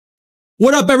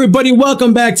What up, everybody?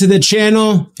 Welcome back to the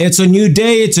channel. It's a new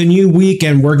day, it's a new week,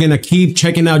 and we're gonna keep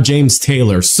checking out James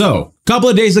Taylor. So, a couple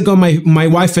of days ago, my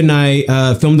wife and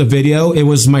I filmed a video. It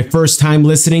was my first time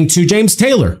listening to James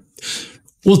Taylor.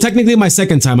 Well, technically my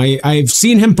second time. I've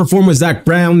seen him perform with Zac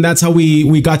Brown. That's how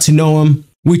we got to know him.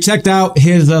 We checked out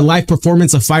his live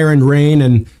performance of Fire and Rain,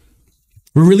 and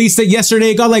we released it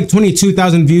yesterday. It got like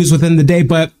 22,000 views within the day,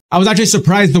 but I was actually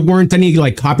surprised there weren't any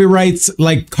copyright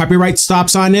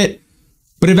stops on it.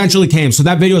 But eventually came. So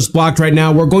that video is blocked right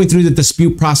now. We're going through the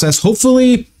dispute process.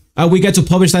 Hopefully we get to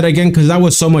publish that again because that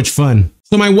was so much fun.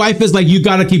 So my wife is like, you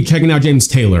got to keep checking out James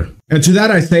Taylor. And to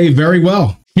that I say very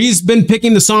well. She's been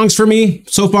picking the songs for me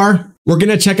so far. We're going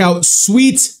to check out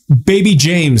Sweet Baby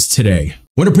James today. I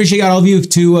want to appreciate all of you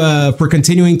for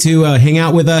continuing to hang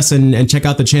out with us and check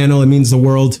out the channel. It means the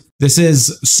world. This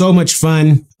is so much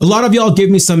fun. A lot of y'all give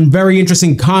me some very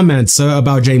interesting comments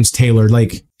about James Taylor.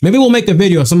 Like, maybe we'll make a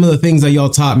video of some of the things that y'all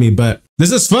taught me, but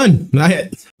this is fun.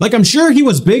 I'm sure he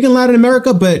was big in Latin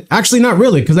America, but actually not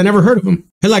really, because I never heard of him.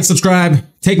 Hit like, subscribe.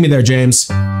 Take me there, James.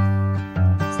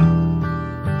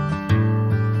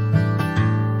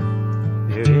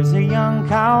 There is a young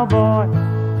cowboy,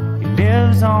 he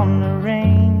lives on the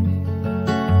range.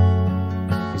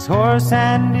 His horse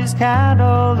and his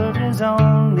cattle are his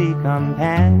only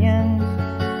companions.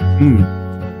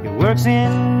 He works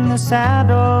in the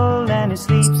saddle and he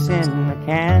sleeps in the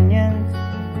canyon,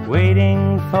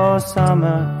 waiting for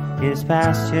summer, his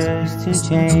pastures to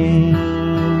change.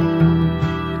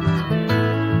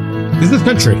 This is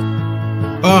country.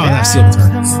 Oh, that's the As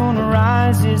the moon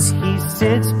rises, he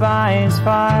sits by his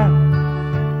fire,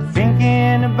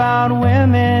 thinking about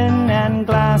women and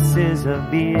glasses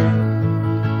of beer,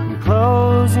 and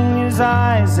closing his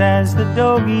eyes as the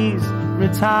doggies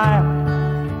retire.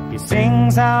 He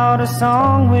sings out a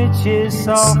song which is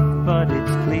soft but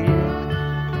it's clear,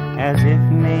 as if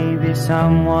maybe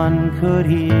someone could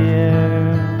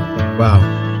hear. Wow.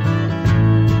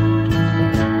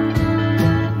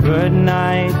 Good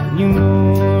night, you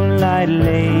moonlight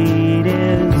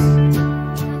ladies,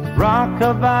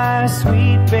 rock-a-bye,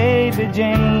 sweet baby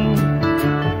Jane.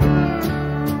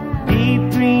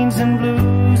 Deep greens and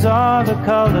blues are the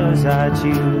colors I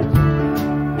choose.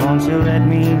 Won't you let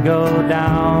me go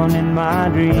down in my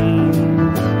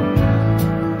dreams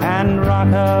and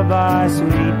rock-a-bye,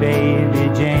 sweet baby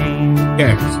Jane.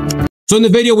 Okay. So in the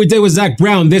video we did with Zac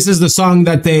Brown, this is the song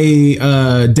that they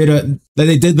did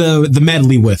the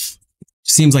medley with.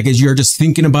 Seems like as you're just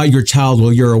thinking about your child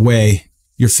while you're away,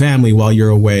 your family while you're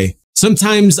away.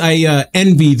 Sometimes I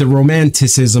envy the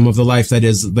romanticism of the life that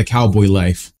is the cowboy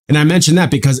life. And I mention that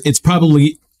because it's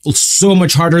probably so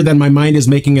much harder than my mind is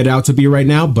making it out to be right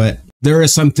now, but there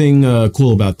is something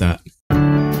cool about that.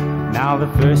 Now the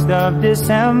 1st of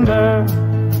December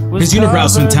was his unibrow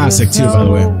is fantastic too, by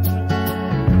the way.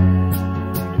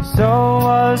 So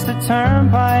was the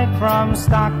turnpike from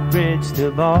Stockbridge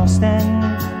to Boston.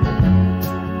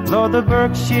 Lord, the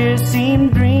Berkshires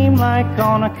seemed dreamlike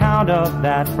on account of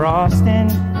that frosting.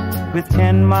 With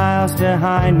 10 miles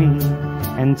behind me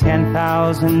and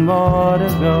 10,000 more to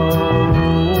go.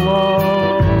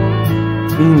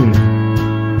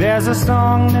 There's a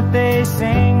song that they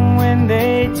sing when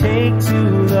they take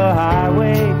to the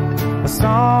highway, a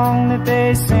song that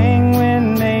they sing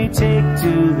when they take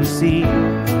to the sea,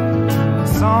 a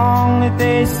song that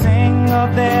they sing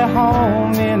of their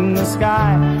home in the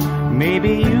sky.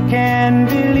 Maybe you can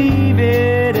believe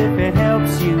it if it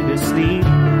helps you to sleep.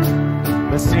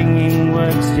 The singing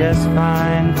works just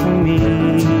fine for me.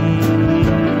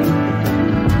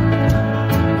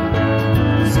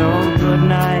 So good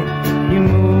night, you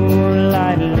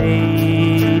moonlight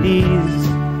ladies,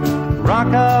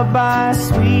 rock-a-bye,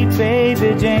 sweet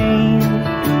baby Jane.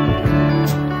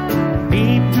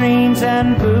 Deep greens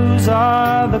and blues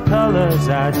are the colors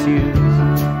I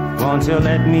choose. Won't you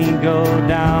let me go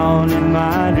down in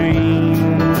my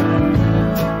dreams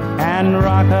and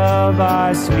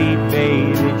rock-a-bye, sweet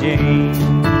baby Jane.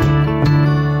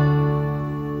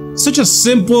 Such a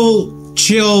simple,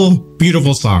 chill,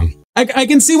 beautiful song. I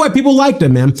can see why people liked it,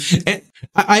 man. And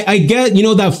I get, you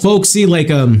know, that folksy, I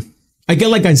get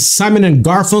like a Simon and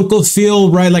Garfunkel feel,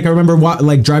 right? Like I remember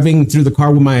driving through the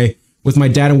car with my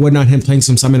dad and whatnot, him playing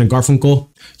some Simon and Garfunkel.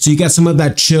 So you get some of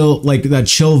that chill, that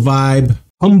chill vibe,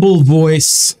 humble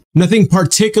voice, nothing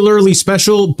particularly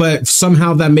special, but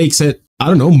somehow that makes it, I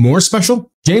don't know, more special.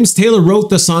 James Taylor wrote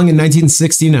the song in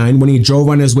 1969 when he drove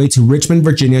on his way to Richmond,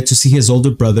 Virginia to see his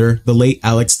older brother, the late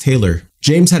Alex Taylor.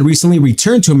 James had recently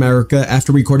returned to America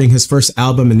after recording his first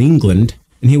album in England,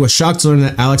 and he was shocked to learn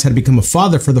that Alex had become a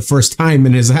father for the first time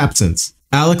in his absence.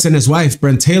 Alex and his wife,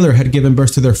 Brent Taylor, had given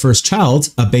birth to their first child,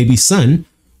 a baby son,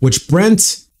 which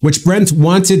Brent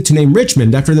wanted to name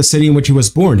Richmond after the city in which he was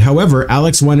born. However,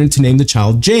 Alex wanted to name the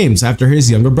child James after his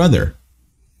younger brother.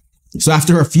 So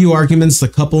after a few arguments, the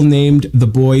couple named the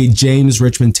boy James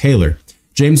Richmond Taylor.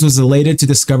 James was elated to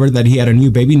discover that he had a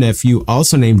new baby nephew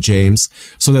also named James,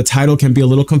 so the title can be a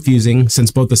little confusing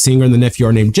since both the singer and the nephew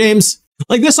are named James.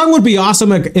 Like, this song would be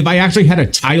awesome if I actually had a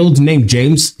child named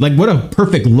James. Like, what a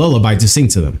perfect lullaby to sing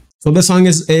to them. So this song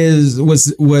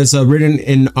was written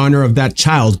in honor of that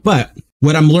child. But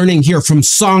what I'm learning here from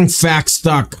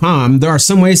songfacts.com, there are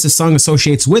some ways the song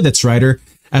associates with its writer.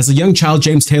 As a young child,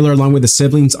 James Taylor, along with his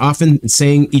siblings, often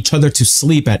sang each other to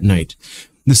sleep at night.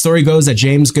 The story goes that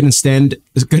James couldn't stand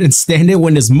it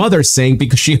when his mother sang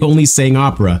because she only sang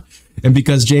opera. And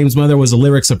because James' mother was a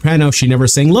lyric soprano, she never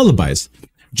sang lullabies.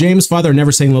 James' father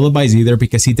never sang lullabies either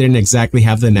because he didn't exactly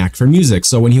have the knack for music.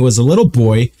 So when he was a little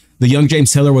boy, the young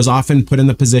James Taylor was often put in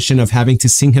the position of having to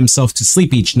sing himself to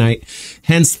sleep each night.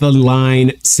 Hence the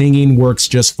line, "Singing works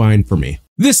just fine for me."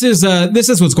 This is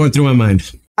what's going through my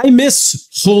mind. I miss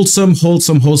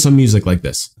wholesome music like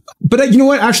this. But you know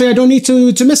what? Actually, I don't need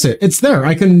to miss it. It's there.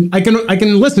 I can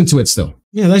listen to it still.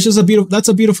 Yeah, that's just that's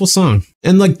a beautiful song.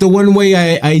 And like the one way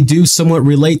I do somewhat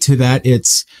relate to that,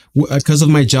 it's because of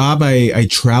my job. I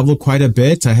travel quite a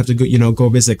bit. I have to go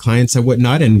visit clients and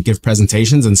whatnot and give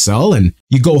presentations and sell. And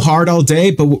you go hard all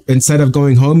day, but instead of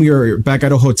going home, you're back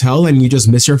at a hotel and you just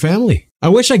miss your family. I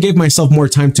wish I gave myself more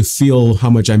time to feel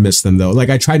how much I miss them though. Like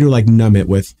I try to like numb it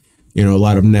with, a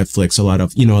lot of Netflix, a lot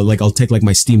of, like I'll take like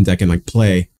my Steam Deck and like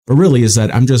play. But really is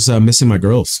that I'm just missing my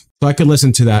girls. So I could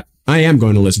listen to that. I am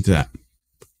going to listen to that.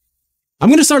 I'm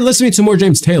going to start listening to more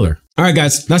James Taylor. All right,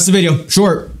 guys, that's the video.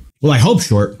 Short. Well, I hope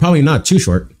short. Probably not too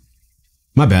short.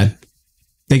 My bad.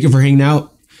 Thank you for hanging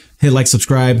out. Hit like,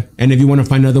 subscribe. And if you want to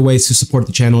find other ways to support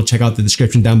the channel, check out the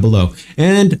description down below.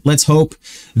 And let's hope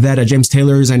that James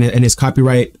Taylor's and his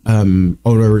copyright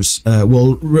owners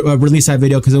will release that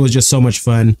video because it was just so much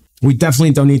fun. We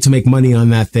definitely don't need to make money on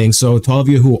that thing. So to all of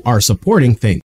you who are supporting, thanks.